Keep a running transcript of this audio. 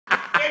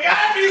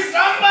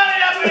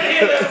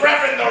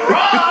repping the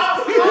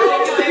Rock.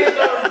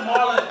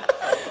 Marlon.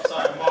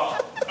 Sorry, Marlon.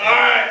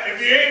 Alright, if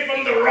you ain't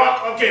from the Rock,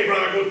 okay,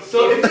 brother, good.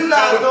 So if you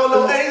guys don't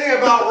know anything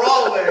about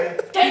Rahway,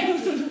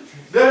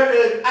 there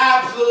is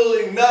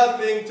absolutely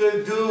nothing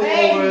to do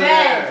over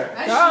there.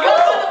 You're the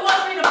one that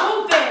wants me to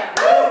move there.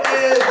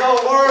 It is the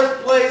worst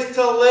place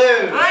to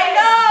live. I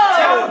know.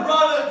 Tell me,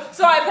 brother.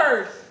 So I've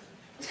heard.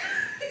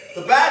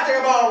 The bad thing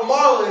about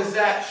Marla is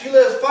that she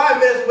lives 5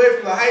 minutes away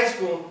from the high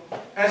school,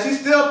 and she's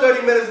still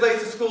 30 minutes late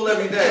to school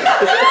every day.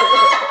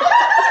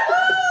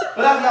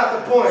 But that's not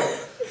the point.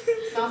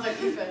 Sounds like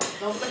you said.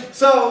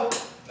 So,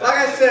 like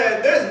I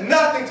said, there's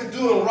nothing to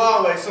do in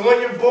Rahway. So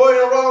when you're bored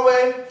in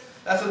Rahway,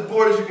 that's as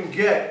bored as you can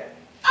get.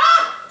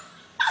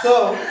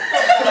 So,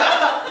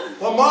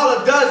 what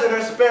Marla does in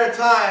her spare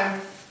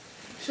time,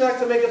 she likes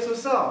to make up some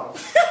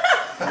songs.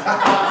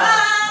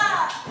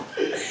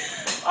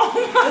 Oh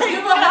my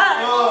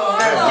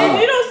God. If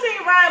you don't sing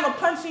right, I'm going to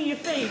punch you in your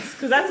face,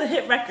 because that's a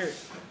hit record.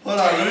 Hold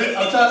on, let me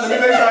make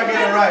sure I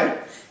get it right.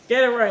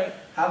 Get it right.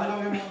 How they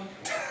gonna get more?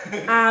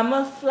 I'm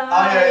a fly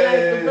like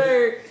a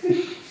bird.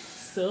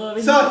 So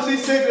she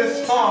sings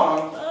this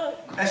song,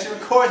 and she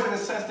records it and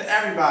sends to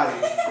everybody.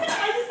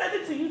 I just sent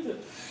it to you too.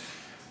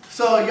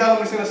 So, y'all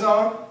want me to sing a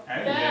song?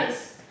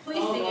 Yes.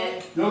 Please sing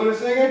it. You want me to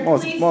sing it?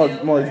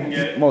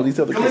 Molly, you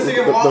tell the You want me to sing it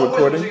in Marla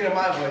voice or sing it in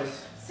my voice?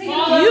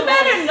 You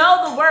better know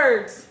the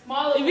words.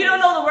 If you don't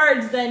know the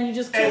words, then you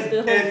just killed the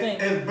whole thing.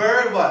 Is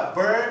bird what?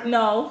 Bird?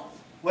 No.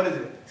 What is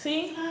it?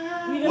 See?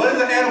 What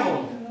is an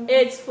animal?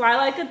 It's fly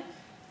like a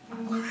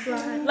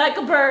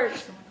bird.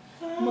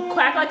 I'm gonna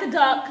quack like a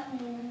duck.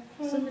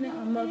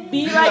 I'm gonna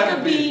be like a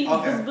bee.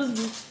 Okay. Buzz, buzz,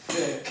 buzz.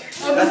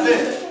 That's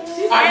it.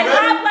 And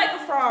hop like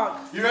a frog.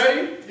 You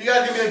ready? You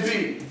gotta give me a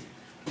beat.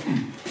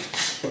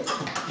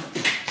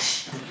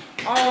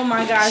 Oh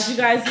my gosh, you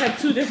guys have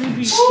two different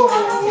beats.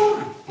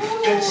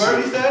 Is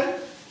Birdie said?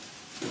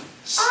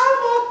 I'm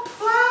a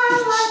fly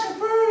like a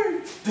bird.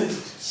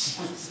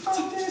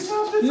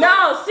 No,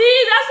 see,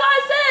 that's what I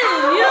said.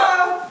 You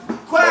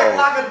quack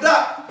like a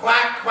duck.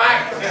 Quack, quack.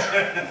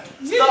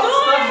 You're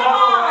doing it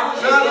wrong.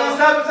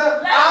 Stop.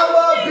 I'm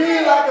a bee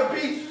like a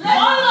bee. It's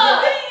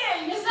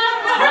not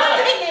about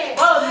singing.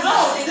 Oh no,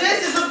 this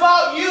is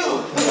about you.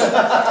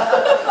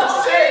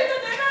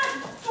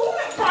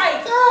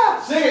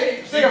 Sing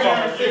it. Sing it for me.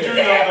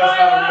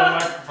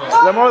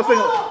 Let Marla sing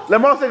it. Let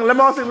Marla sing it. Let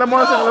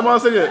Marla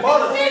sing it.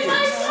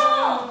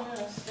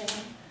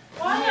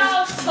 Why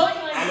y'all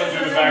smoking like I'm gonna do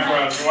the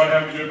background. You want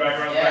him to do the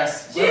background? Yes.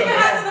 She even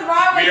has in the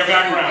Rahway Be your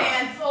background.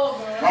 pants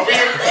over. Are we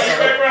your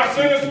background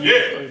singers?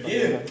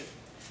 Yeah.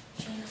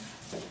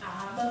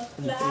 I'm a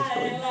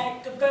fly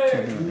like a bird. I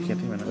can't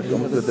think right now.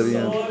 Vamos a hacer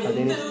bien.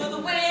 Through the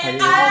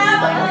wind,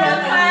 I'm a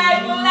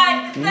fly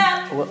like a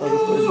duck. What other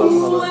stories about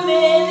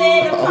Swimming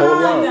in a Hold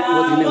on. pond,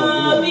 What do you I'm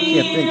want? a Can't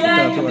bee think. like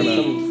a Trying bee.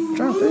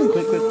 to think.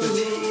 Quick.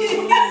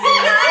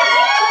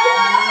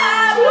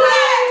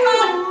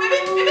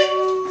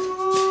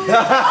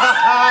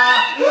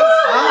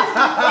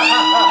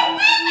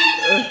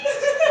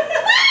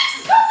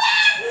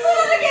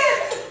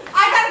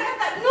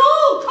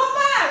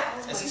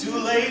 It's too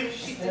late.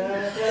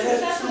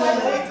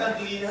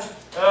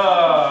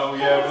 Oh,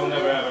 yeah, we'll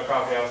never have a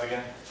coffee house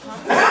again.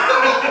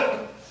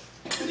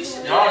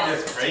 Y'all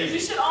just crazy. You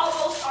should all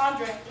roast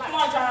Andre. Come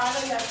on, John, I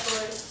know you have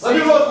stories. Let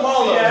me roast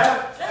Marla.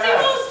 Yeah. Let me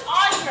roast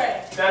Andre.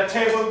 That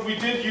table, we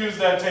did use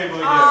that table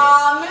again.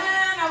 Aw,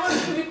 man, I want to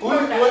be What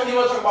do you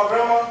want to talk about,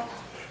 Grandma?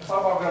 Let's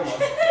talk about Grandma.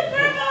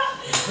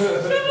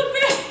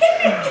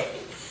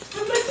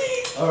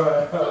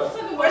 Alright.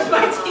 Where's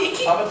my tea?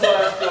 I'm gonna tell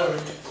that story.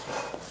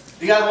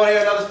 You guys want to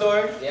hear another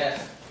story?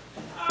 Yes.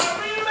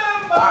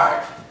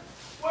 Alright.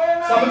 So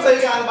I'm gonna tell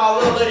you guys about a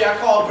little lady I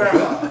call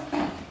Grandma.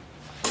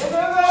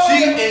 She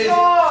is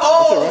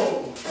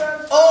old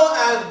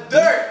as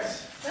dirt.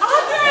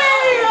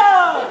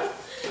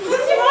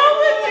 What's wrong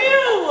with you?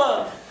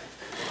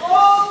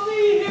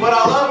 But I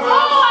love her. Oh,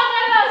 I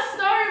got a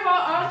story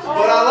about Andre.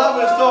 But I love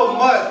her so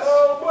much.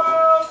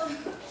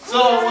 So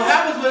what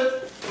happens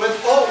with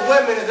old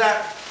women is that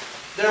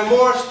they're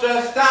more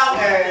stressed out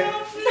and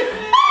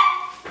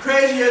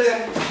crazier than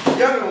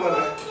younger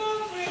women.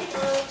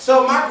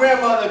 So my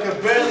grandmother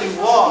could barely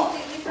walk.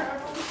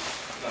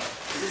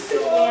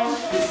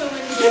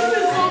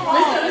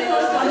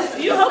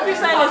 You hope you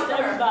say this to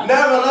everybody.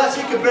 Nevertheless,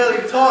 she could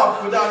barely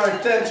talk without her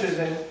dentures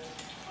in.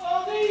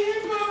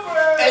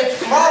 And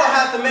Marla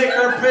has to make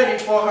her pretty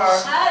for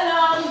her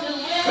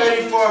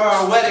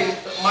wedding,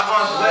 my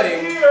aunt's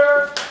wedding.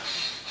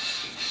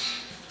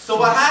 So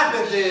what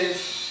happens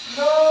is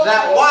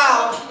that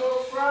while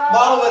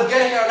Marla was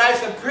getting her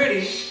nice and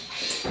pretty,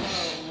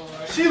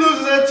 she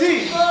loses her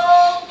teeth.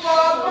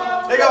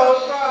 They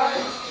go.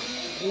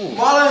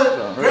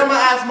 Grandma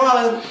asked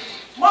Marla,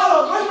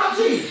 where's my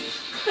teeth?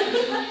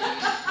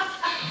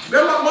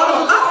 Grandma, I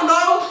don't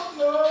know.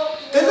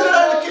 Is it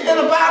in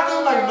the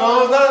bathroom? Like, no,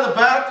 it's not in the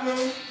bathroom.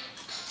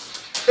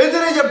 Is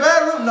it in your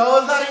bedroom? No,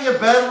 it's not in your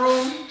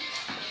bedroom.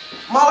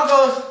 Marla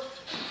goes,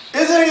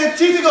 is it in your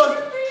teeth? He goes,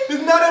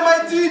 it's not in my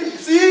teeth.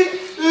 See?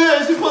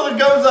 Yeah, she pulled her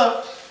gums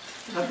up.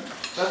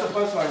 That's That's a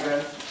punchline,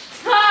 guys.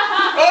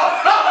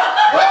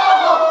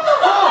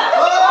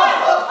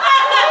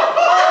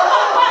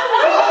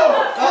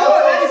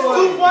 That is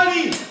too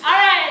funny.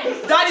 Alright.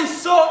 That is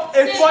so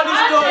a funny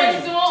story.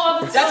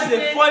 That is a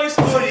funny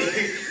story.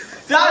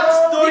 That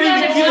story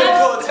will give a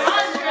goat.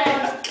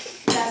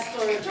 That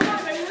story. Come on,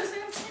 are you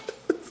listening?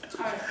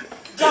 Alright.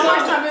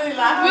 Jomar's not really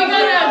laughing. We're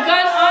gonna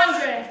gun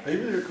Andre. Are you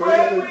really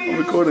recording?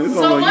 I'm recording. It's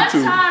So on one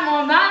YouTube. time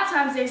on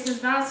Valentine's Day, since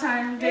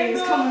Valentine's Day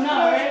is coming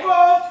up, right?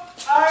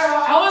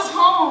 I was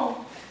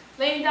home,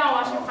 laying down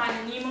watching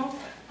Finding Nemo.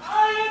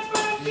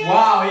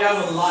 Wow, you have a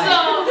So lie.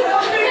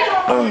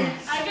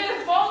 I get a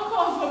phone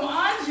call from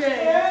Andre.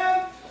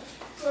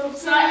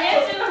 So I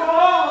answer the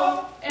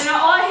phone, and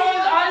all I hear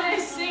is Andre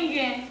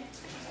singing.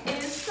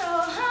 It's so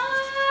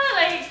high,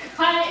 like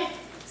I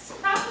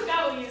forgot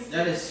what you said.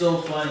 That is so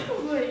funny.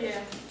 But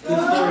yeah. Good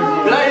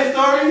story. Did I hear a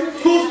story?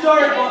 Cool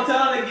story, bro.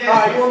 Tell it again.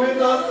 Alright, you want me to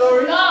tell a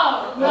story? No.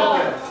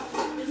 Okay.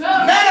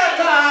 Nana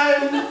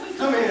time!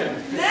 Come here.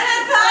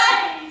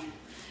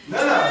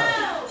 Nana!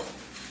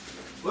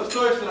 What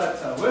story should I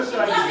tell? Where should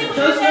I begin?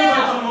 Tell us about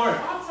John Mark.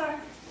 I'm sorry.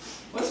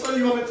 What story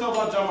you want me to tell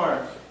about John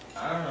Mark? I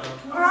don't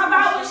know. Or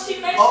about when she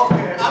made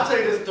Okay, I'll tell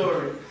you this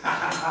story.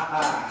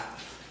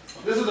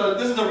 This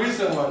is a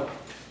recent one.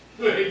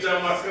 Wait,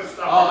 John Mark's gonna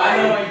stop. Oh, I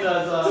know what he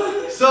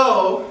does. So,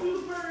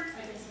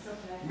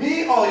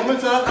 you want me to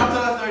tell? I'll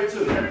tell that story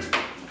too.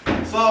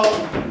 So,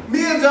 me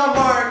and John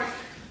Mark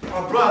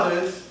are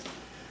brothers,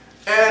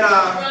 and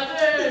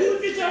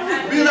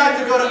we like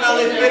to go to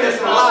LA Fitness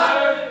a lot.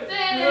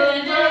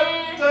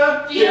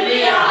 Give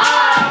me a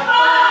high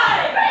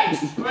five!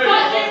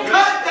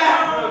 Cut that!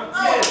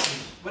 Yes.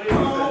 What do you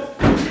want to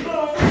say? If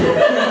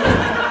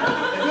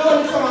you want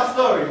me to tell my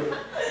story.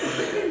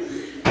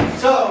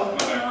 So,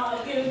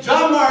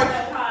 John Mark,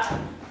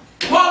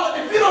 well,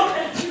 if you don't,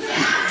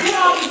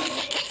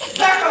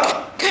 back up.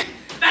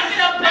 Back it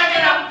up, back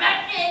it up, back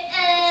it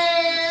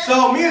up. So,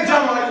 me and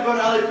John like to go to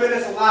LA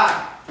Fitness a lot.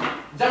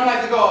 John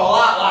like to go a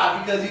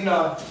lot because, you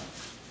know,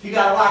 he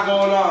got a lot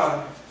going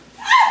on.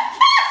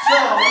 So,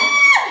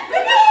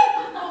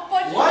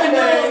 one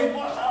day,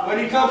 when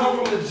he comes home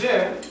from the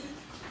gym,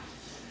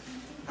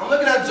 I'm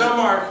looking at John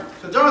Mark,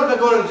 because John Mark's been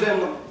going to the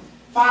gym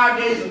 5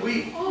 days a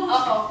week. I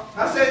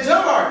said,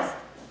 John Mark,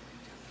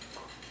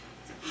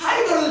 how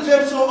you go to the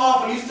gym so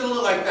often you still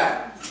look like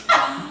that?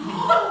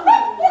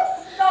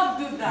 Don't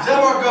do that. John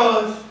Mark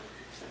goes,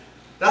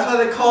 that's why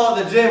they call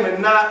it the gym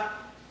and not,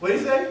 what do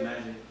you say?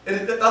 Magic.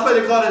 That's why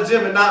they call it a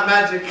gym and not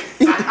magic. Cool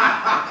story, bro.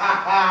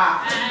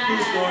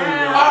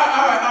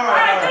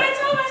 Alright. Can I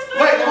tell my story?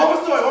 Wait, one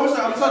more story. I'm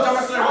gonna tell John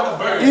Mark's story about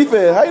the bird.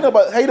 Ethan, how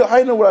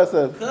you know what I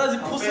said? Cause he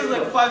posted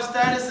like 5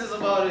 statuses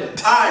about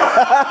it. Alright.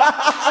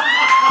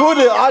 Who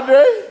did,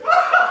 Andre?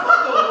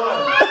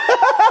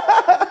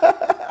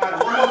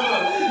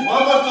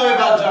 One more story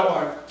about John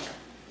Mark.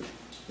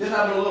 This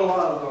happened a little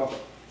while ago.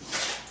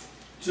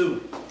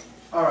 2.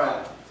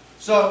 Alright.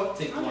 So,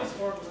 Take one.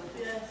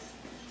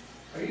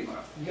 are you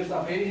gonna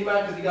stop hating him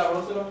out because he got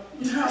roasted on?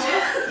 You just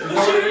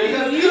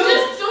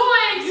do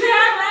it.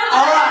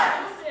 Alright.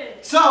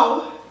 So,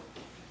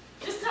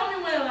 Just tell me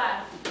when to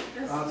laugh.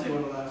 I'll tell you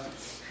when to laugh.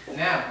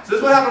 Now. So this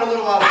is what happened a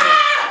little while ago.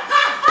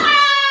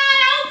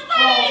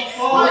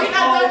 Oh, you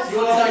got those. You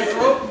wanna tell your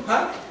throat?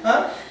 Huh?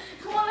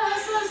 Come on,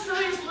 let's tell the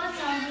stories one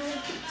time,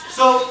 dude.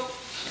 So,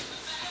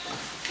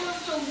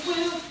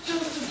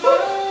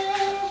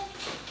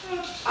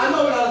 I know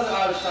we're not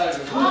out of time.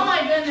 Oh my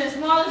goodness,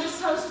 Marla, just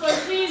tell the story,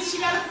 please. She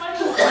got a funny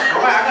one.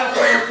 Alright, I got a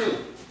story too.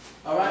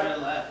 Alright?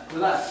 Relax.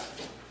 Relax.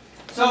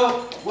 So,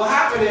 what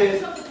happened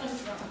is,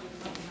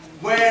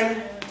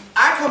 when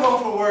I come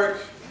home from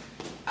work,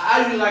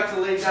 I usually like to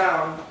lay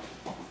down.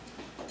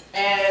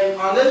 And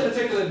on this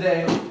particular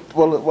day,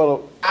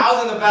 Well, I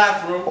was in the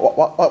bathroom.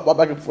 what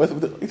back and forth? I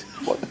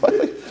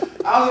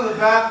was in the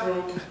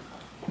bathroom,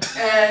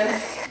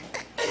 and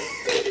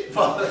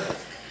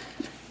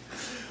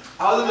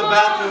I was in the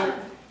bathroom,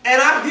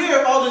 and I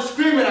hear all the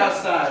screaming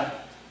outside.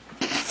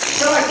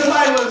 Sound like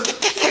somebody was,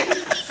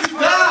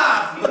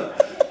 stop!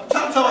 I'm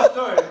trying to tell my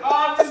story.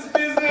 Office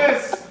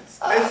business.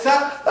 It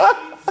sound,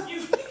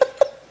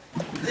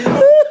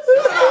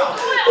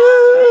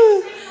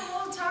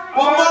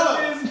 well, mother.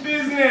 Office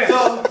business.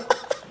 So,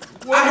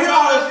 I hear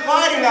all this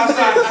fighting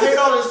outside. I hear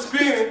all this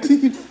screaming.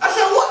 I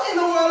said, what in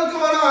the world is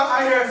going on?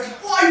 I hear,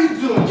 what are you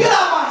doing? Get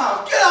out of my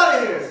house. Get out of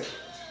here.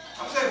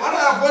 I'm saying, why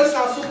does that voice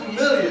sound so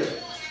familiar?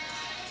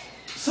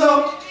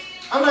 So,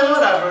 I'm like,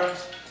 whatever. A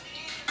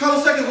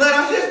couple seconds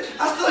later,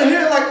 I still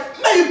hear like,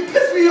 man, you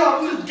piss me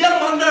off. You just get on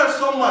my nerves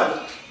so much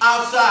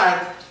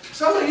outside.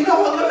 So I'm like, you know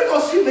what? Let me go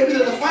see. Maybe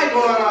there's a fight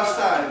going on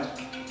outside.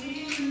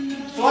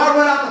 So I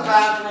run out the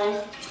bathroom,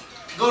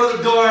 go to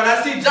the door, and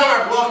I see John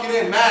Mark walking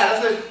in mad.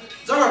 I said,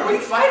 John Mark, were you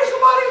fighting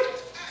somebody?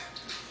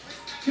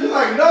 He was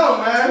like, no,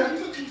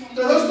 man.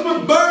 Those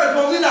stupid birds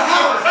won't leave the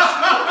house.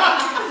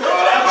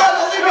 That bird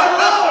don't leave me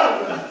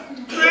alone.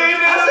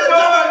 I said,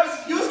 John Mark,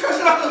 you was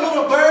cursing out those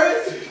little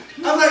birds?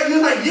 He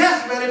was like,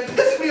 yes, man, it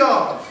pissed me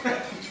off.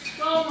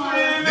 Oh my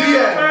The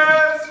end.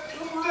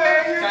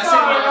 Can I say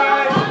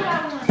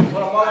one?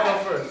 Hold on, Mom, go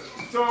first.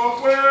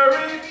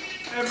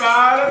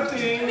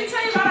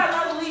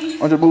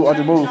 On your move, on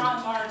your move.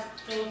 John Mark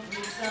Philip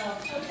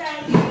Rousseau. Okay.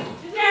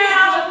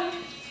 Now.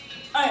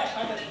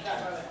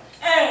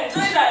 Hey,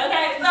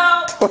 okay, so.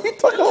 What are you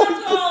talking It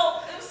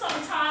about? was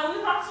summertime. We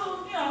about to,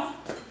 you know,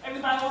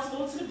 everybody wants to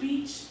go to the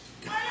beach.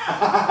 Why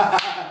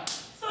not?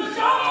 So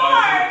John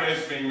Mark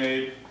Face being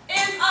made.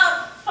 is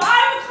up 5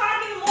 o'clock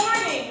in the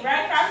morning,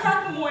 right? 5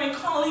 o'clock in the morning,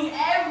 calling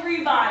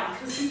everybody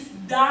because he's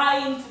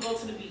dying to go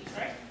to the beach,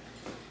 right?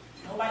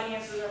 Nobody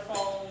answers their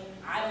phone.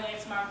 I don't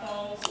answer my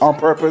phone. So On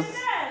purpose.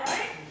 That,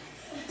 right?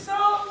 So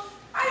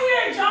I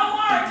hear John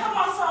Mark talking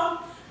about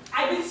some.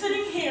 I've been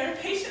sitting here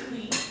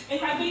patiently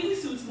in my bathing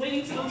suits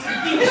waiting to go to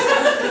the beach. It's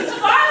 5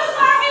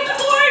 o'clock in the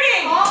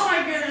morning. Oh my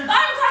goodness. 5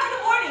 o'clock in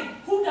the morning.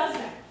 Who does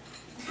that?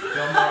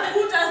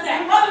 Who does that?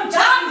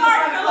 John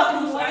Mark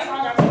Phillips, right?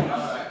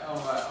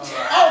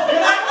 Oh,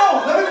 can I know?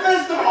 Let me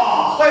finish the.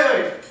 Oh,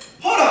 wait.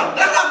 Hold on.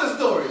 That's not the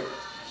story.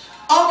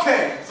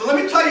 Okay, so let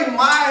me tell you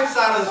my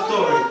side of the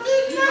story.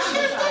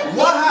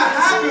 What had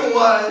happened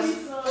was,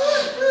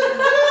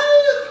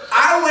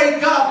 I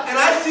wake up and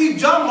I see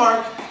John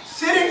Mark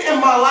sitting in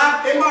my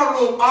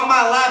room on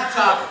my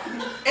laptop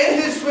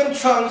in his swim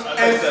trunks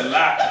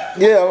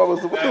and Yeah, I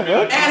was. What the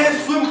fuck? and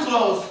his swim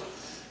clothes.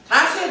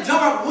 I said, John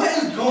Mark,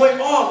 what is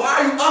going on? Why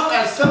are you up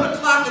at 7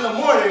 o'clock in the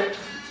morning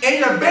in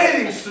your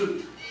bathing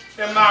suit?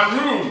 In my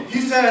room.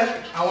 He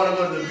said, I want to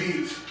go to the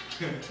beach.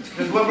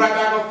 Just went right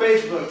back on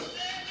Facebook.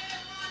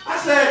 I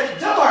said,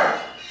 John Mark,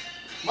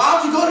 why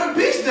don't you go to the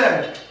beach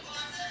then?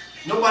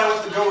 Nobody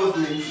wants to go with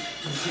me.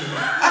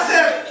 I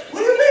said, what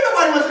do you mean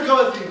nobody wants to go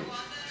with you?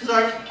 She's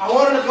like, I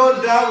wanted to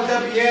go down with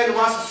Debbie Ann to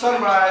watch the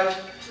sunrise,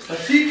 but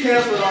she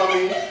canceled on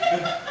me.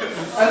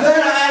 And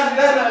then I asked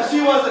Nana if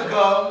she wants to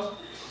go.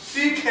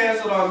 She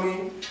canceled on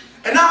me.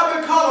 And now I've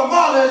been calling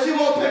Marla and she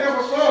won't pick up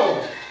her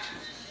phone.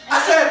 I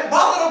said,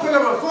 Marla don't pick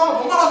up her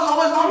phone, but Marla's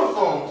always on the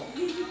phone.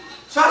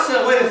 So I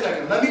said, wait a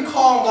second, let me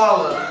call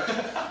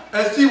Marla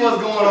and see what's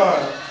going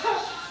on.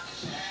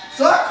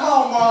 So I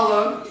called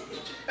Marla,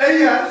 and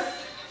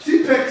yes,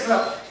 she picks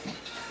up.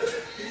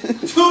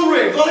 2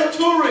 rings, only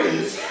 2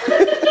 rings.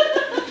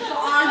 So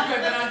Andre,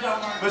 but not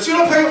John Mark. But she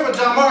don't pick up for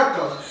John Mark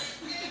though.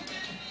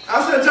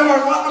 I said, John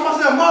Mark,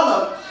 I said,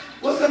 Marla,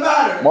 what's the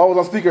matter? Why was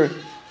on speaker?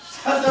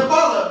 I said,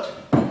 Marla.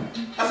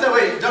 I said,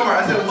 wait, John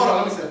Mark. I said, hold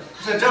on, let me see.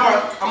 I said, John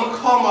Mark, I'm gonna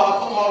call Marla. I'll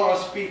put Marla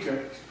on speaker.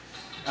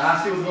 And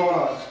I see what's going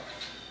on.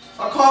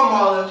 So I called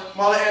Marla.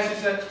 Marla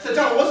answered. She said,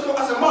 John, what's going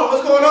on? I said, Marla,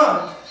 what's going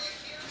on?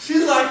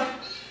 She's like,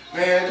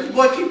 man, this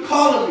boy keep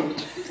calling me.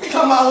 He's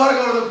talking about I want to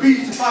go to the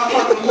beach at 5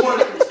 o'clock in the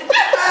morning.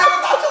 Man,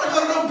 I'm not trying to go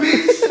to no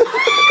beach.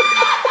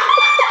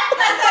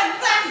 That's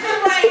exactly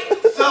right.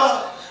 So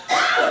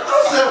I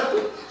said,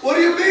 what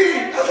do you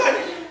mean? I was like,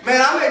 man,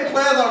 I made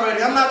plans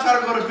already. I'm not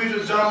trying to go to the beach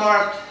with John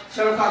Mark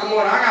 7 o'clock in the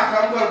morning.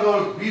 I'm going to go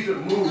to the beach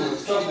with Moo or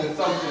something. And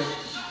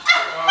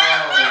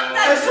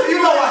so you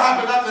know what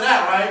happens after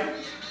that, right?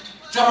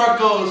 John Mark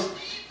goes,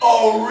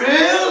 oh,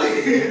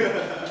 really?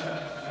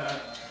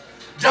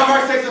 John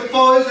Mark takes the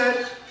phone and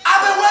said,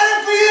 I've been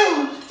waiting for you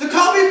to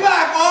call me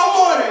back all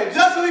morning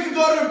just so we can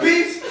go to the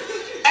beach.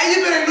 And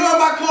you've been ignoring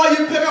my call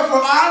you pick up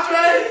from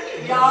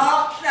Andre?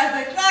 Y'all, that's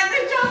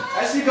exactly John Mark.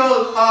 And she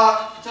goes,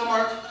 John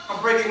Mark, I'm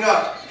breaking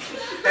up.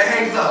 And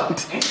hangs up. No,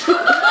 she didn't.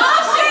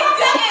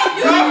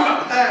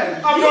 Hey.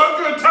 I'm going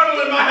through a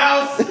tunnel in my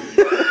house.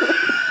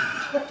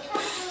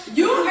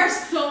 You are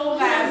so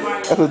bad,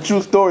 Mark. That's a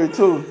true story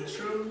too.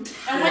 True.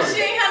 And when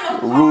she ain't had no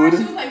car, Rude.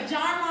 she was like,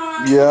 John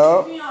Mark.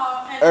 Yeah. You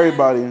know, and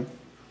Everybody.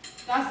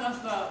 That's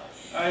messed up.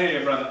 I hear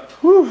you, brother.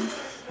 Whew.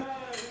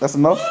 That's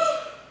enough.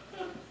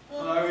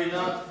 Oh, are we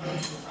done?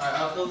 Alright,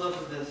 I'll close up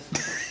with this.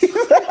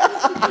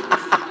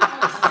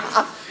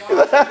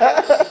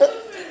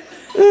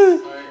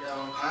 Alright,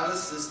 I have a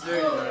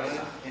sister,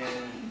 right?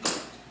 And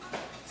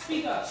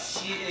Speak up.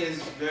 she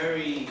is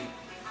very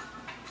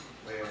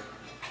weird.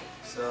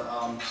 So,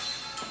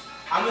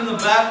 I'm in the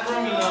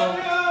bathroom, you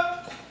know.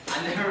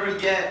 I never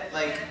get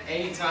like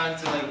any time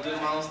to like do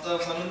my own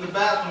stuff. So I'm in the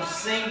bathroom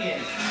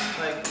singing,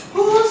 like,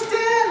 who's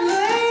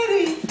that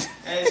lady?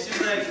 And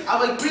she's like, I'm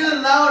like really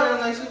loud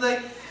and like she's like,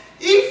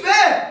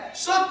 Ife,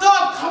 shut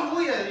up, come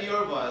here,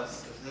 your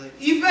boss. She's like,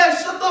 Ife,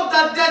 shut up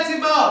that dirty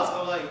mouth.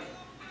 I'm like,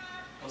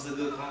 what's a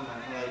good comment?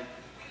 I'm like,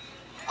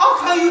 how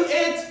can you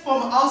eat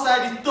from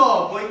outside the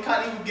door but you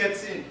can't even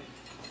get in?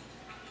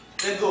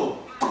 Let go.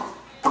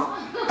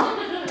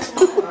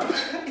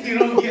 You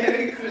don't get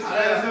it, Chris?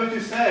 That's what you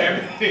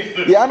said.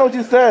 Yeah, I know what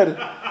you said. You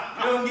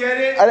don't get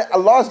it? I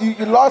lost you.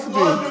 You lost me.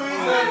 You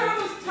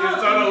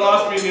started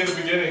lost me near the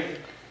beginning.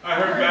 I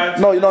heard bad.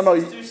 No, no.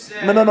 Sister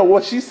said- No.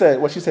 What she said.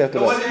 What she said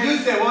after What that. did you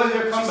say? What was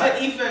your She comeback?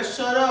 said, Ife,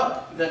 shut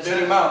up. That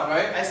dirty mouth,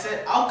 right? I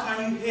said, how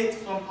can you hit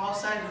from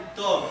outside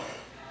the door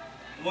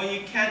when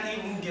you can't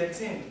even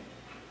get in?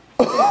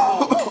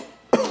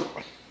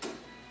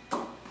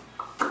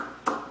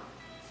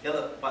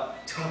 Yellow, but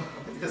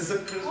this is a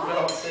Chris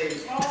Brown thing.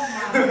 Oh my.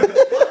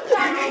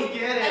 I don't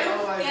get it.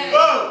 Oh my God.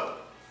 Whoa!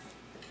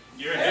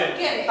 You're a I don't hit.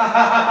 get it.